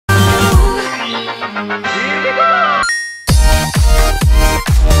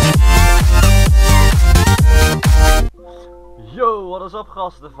op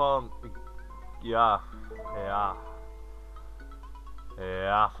gasten van... Ja,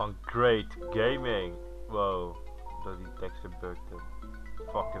 van Great Gaming. Wow, dat die teksten bugden.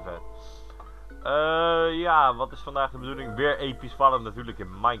 Fucking vet. Ja, wat is vandaag de bedoeling? Weer episch vallen natuurlijk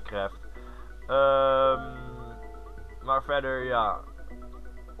in Minecraft. Maar verder, ja.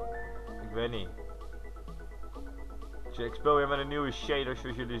 Ik weet niet. Ik speel weer met een nieuwe shader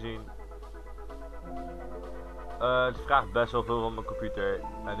zoals jullie zien. Het vraagt best wel veel van mijn computer.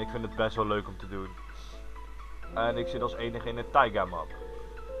 En ik vind het best wel leuk om te doen. En ik zit als enige in een taiga map.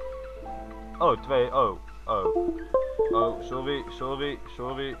 Oh, sorry.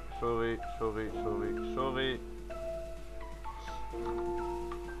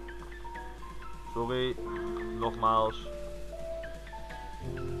 Sorry, nogmaals.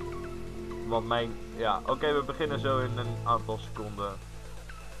 Want mijn... Ja, oké, we beginnen zo in een aantal seconden.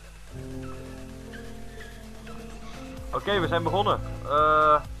 Oké, we zijn begonnen.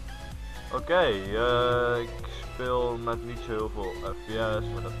 Ik speel met niet zo heel veel FPS,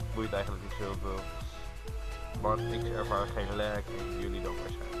 maar dat boeit eigenlijk niet zo heel veel. Maar ik ervaar geen lag en jullie dan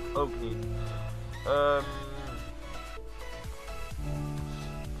waarschijnlijk ook niet.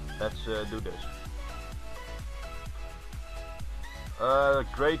 Let's do this.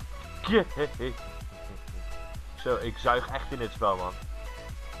 Great. Zo, ik zuig echt in dit spel, man.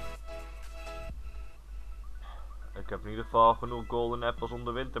 Ik heb in ieder geval genoeg golden apples om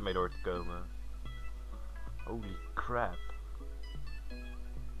de winter mee door te komen. Holy crap.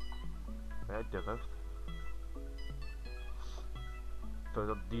 Hij durft.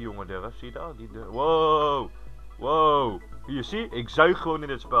 Dat die jongen durft, zie je dat? Die durft. Wow! Wow! Hier, zie, ik zuig gewoon in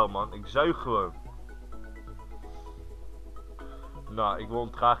dit spel, man. Ik zuig gewoon. Nou, ik wil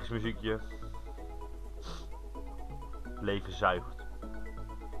een tragisch muziekje. Leven zuigt.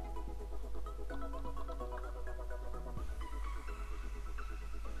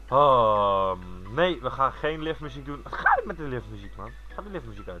 Nee, we gaan geen liftmuziek doen. Wat ga ik met de liftmuziek, man? Ga de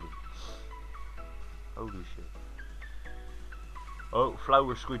liftmuziek uitdoen. Holy shit. Oh,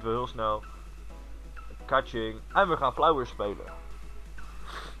 Flowers groeit wel heel snel. Catching. En we gaan Flowers spelen.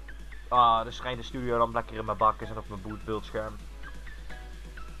 Er schijnt de studio dan lekker in mijn bakken en op mijn beeldscherm.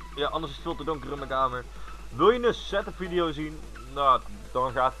 Ja, anders is het veel te donker in mijn kamer. Wil je een setup video zien? Nou,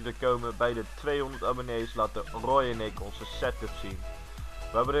 dan gaat hij er komen. Bij de 200 abonnees laten Roy en ik onze setup zien.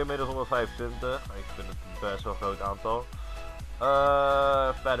 We hebben er inmiddels 125. Ik vind het best wel een groot aantal.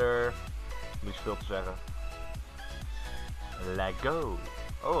 Verder. Niet veel te zeggen. Let's go.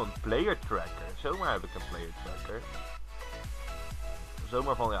 Oh, een player tracker. Zomaar heb ik een player tracker.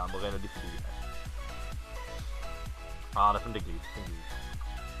 Zomaar van, ja, Moreno die verdient. Dat vind ik lief.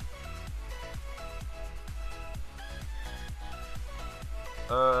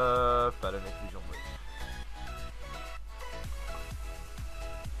 Verder niks bijzonders.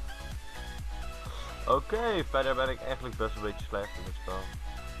 Oké, verder ben ik eigenlijk best een beetje slecht in het spel.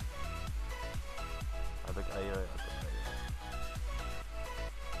 Heb ik eieren? Ja, ik heb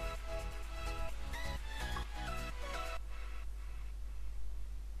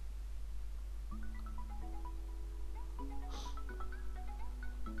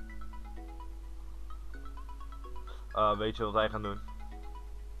eieren. Weet je wat wij gaan doen?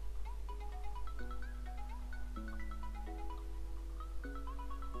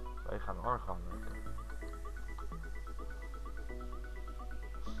 Wij gaan hard gaan werken.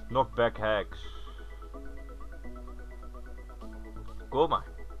 Knockback hacks. Kom maar.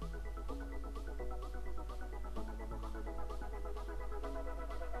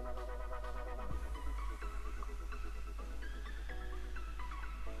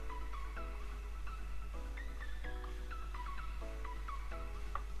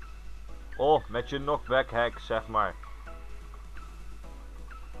 Oh, met je knockback hacks, zeg maar.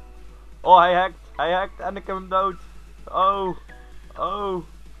 Oh, hij hackt en ik heb hem dood. Oh.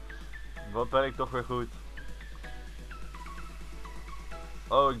 Wat ben ik toch weer goed.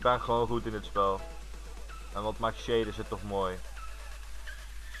 Oh, ik ben gewoon goed in het spel. En wat maakt shaders het toch mooi.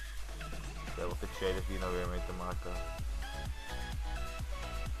 Oké, wat heeft shaders hier nou weer mee te maken?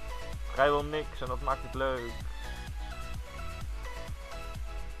 Vrijwel niks en dat maakt het leuk.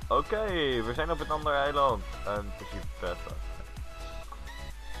 Oké, we zijn op een ander eiland. En het is hier best wel.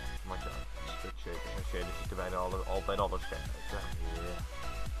 Maar ja, een stuk shaders en shaders ziet er bijna altijd alles gek uit.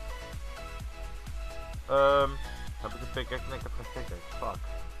 Yeah. Heb ik een pickaxe? Nee, ik heb geen pickaxe. Fuck.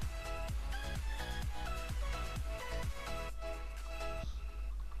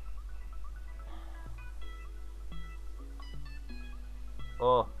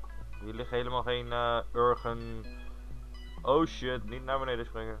 Oh, hier ligt helemaal geen urgen. Oh shit, niet naar beneden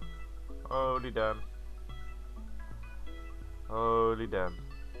springen. Holy damn. Holy damn.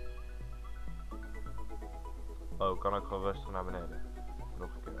 Oh, kan ik gewoon rustig naar beneden. Nog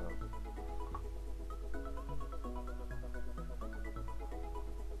een keer. Oh.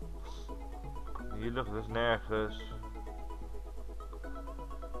 Hier ligt dus nergens.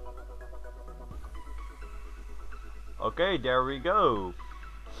 Oké, there we go.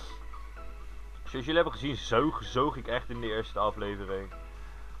 Zoals jullie hebben gezien, zoog ik echt in de eerste aflevering.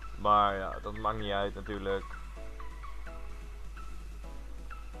 Maar ja, dat maakt niet uit natuurlijk.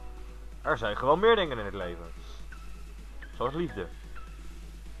 Er zijn gewoon meer dingen in het leven. Zoals liefde.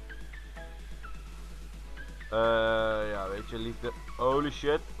 Ja, weet je, liefde. Holy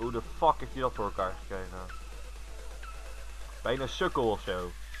shit, hoe de fuck heeft hij dat voor elkaar gekregen? Bijna een sukkel of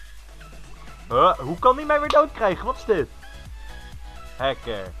zo. Hoe kan hij mij weer dood krijgen? Wat is dit?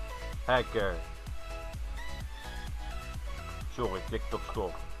 Hacker. Hacker. Sorry, ik klikte op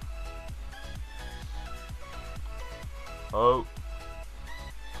stop. Oh.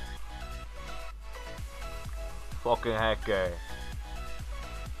 Fucking hacker.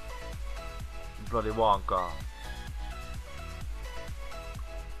 Bloody Wonka.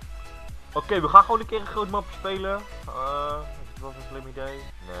 Oké, we gaan gewoon een keer een groot mapje spelen. Is het wel een slim idee?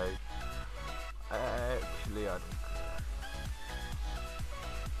 Nee. Actually, ja.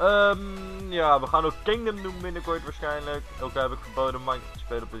 Ja, we gaan ook Kingdom doen binnenkort waarschijnlijk. Ook heb ik verboden Minecraft te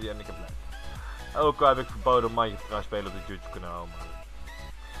spelen op het en ik heb blij. Ook heb ik verboden Minecraft te gaan spelen op het YouTube kanaal.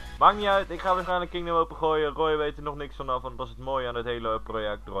 Maakt niet uit, ik ga waarschijnlijk Kingdom opengooien. Roy weet er nog niks vanaf, want dat is het mooie aan het hele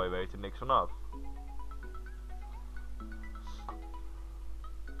project. Roy weet er niks vanaf.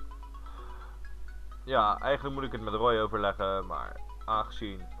 Ja, eigenlijk moet ik het met Roy overleggen, maar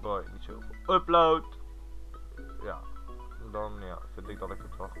aangezien Roy niet zoveel upload, ja, dan ja, vind ik dat ik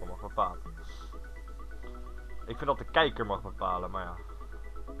het wel gewoon mag bepalen. Ik vind dat de kijker mag bepalen, maar ja.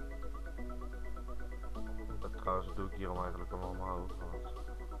 Trouwens, dat doe ik hierom eigenlijk allemaal omhoog. Want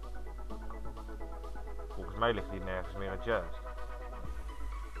volgens mij ligt hier nergens meer een chest.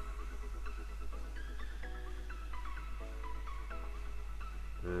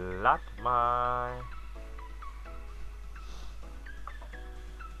 Laat maar.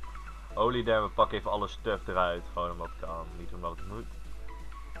 Holy damn, we pakken even alle stuff eruit. Gewoon omdat het kan. Niet omdat het moet.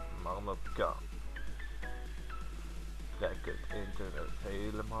 Maar omdat het kan. Trek het internet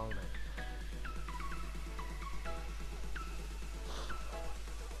helemaal leeg.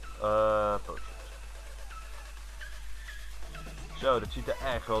 Potions. Zo, dat ziet er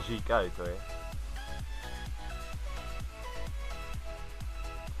echt wel ziek uit hoor.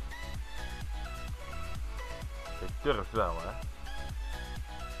 Je durft wel hè.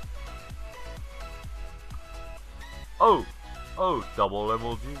 Oh, oh, double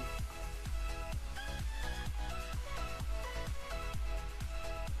MLG.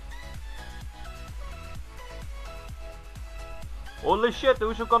 Holy shit,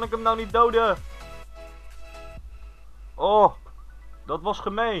 hoezo kan ik hem nou niet doden? Oh, dat was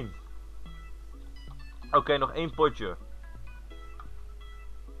gemeen. Oké, nog één potje.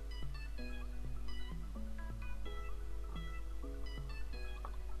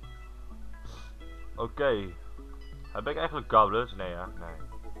 Oké. Heb ik eigenlijk goblets? Nee ja, nee.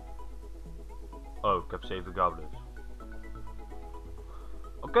 Oh, ik heb 7 goblets.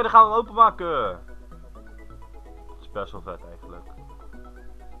 Oké, dan gaan we hem openmaken. Dat is best wel vet eigenlijk.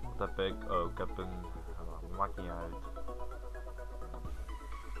 Wat heb ik? Oh, ik heb een... Oh, maakt niet uit.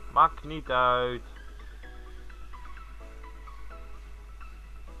 Maakt niet uit.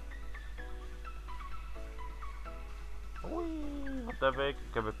 Oei, wat heb ik?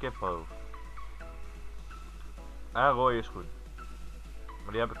 Ik heb een kiphoofd. En rooi is goed.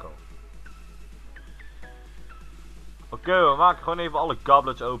 Maar die heb ik al. Oké, we maken gewoon even alle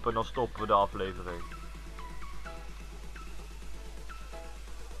goblets open en dan stoppen we de aflevering.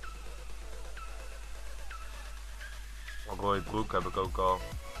 Een rode broek heb ik ook al.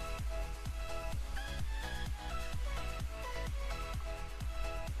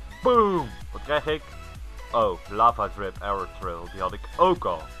 Boom! Wat krijg ik? Oh, lava drip arrow trail. Die had ik ook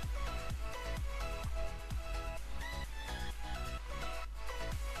al.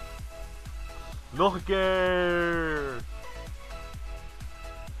 Nog een keer!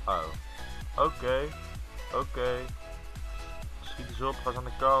 Oh. Oké. Oké. Schiet eens op, ga eens aan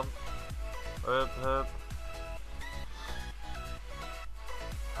de kant. Hup, hup.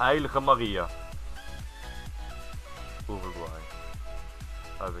 Heilige Maria. Uruguay.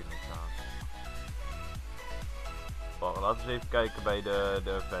 Daar heb ik niks aan. Wacht, laten we eens even kijken bij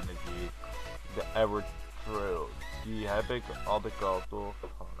de vanity. De arrow trail. Die heb ik, had ik al toch?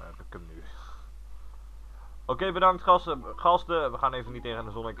 Oh, dan heb ik hem nu. Oké, bedankt gasten. We gaan even niet tegen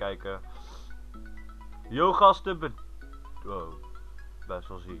de zon kijken. Yo gasten, Wow, best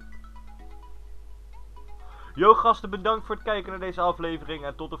wel ziek. Yo gasten, bedankt voor het kijken naar deze aflevering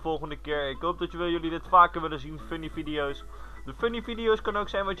en tot de volgende keer. Ik hoop dat jullie dit vaker willen zien, funny video's. De funny video's kan ook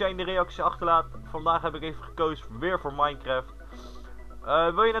zijn wat jij in de reacties achterlaat. Vandaag heb ik even gekozen weer voor Minecraft.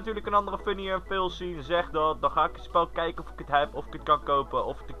 Wil je natuurlijk een andere funny en veel zien, zeg dat. Dan ga ik het spel kijken of ik het heb, of ik het kan kopen,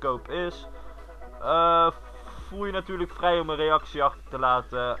 of het te koop is. Voel je natuurlijk vrij om een reactie achter te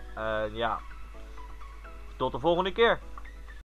laten. Ja, tot de volgende keer.